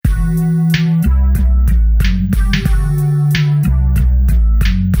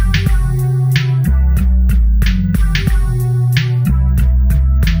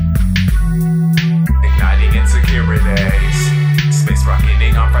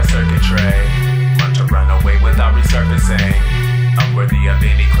fried circuitry. Learn to run away without resurfacing. Unworthy of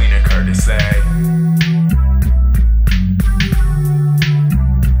any cleaner courtesy.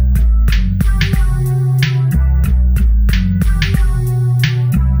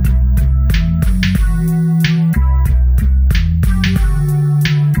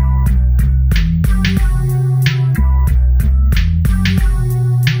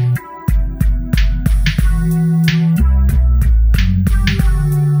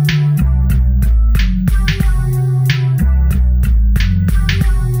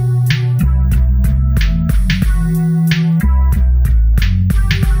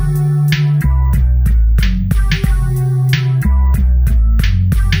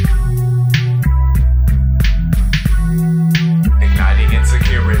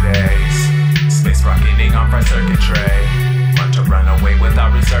 Space rocketing on fried circuitry. Learn to run away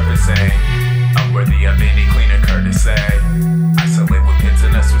without resurfacing. Unworthy of any cleaner courtesy. Isolate with pins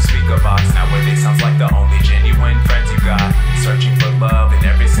in a sweet speaker box. Nowadays sounds like the only genuine friends you got. Searching for love in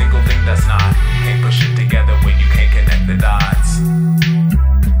every single thing that's not. Can't push it together when you can't connect the dots.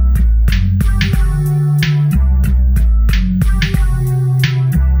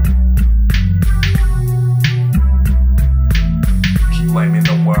 Blaming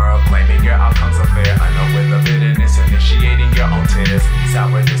the world, claiming your outcomes are fair. Unaware the bitterness, initiating your own tears.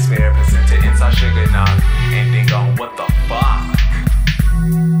 Sour despair, presented inside sugar knock. Ending on what the fuck.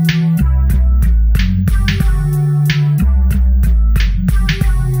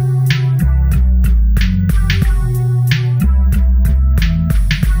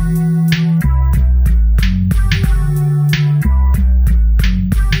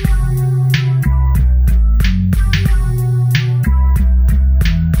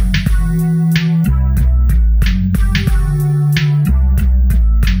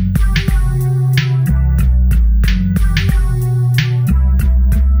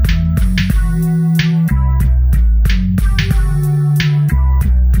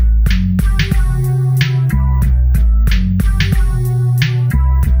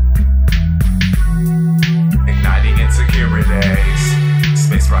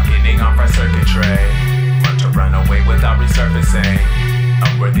 Space rocketing on fried circuitry. Learn to run away without resurfacing.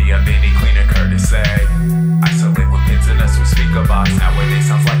 Unworthy of any cleaner courtesy. Isolate with pins in a sweet speaker box. Nowadays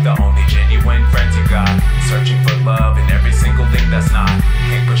sounds like the only genuine friends you got. Searching for love in every single thing that's not.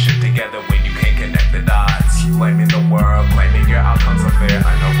 Can't push it together when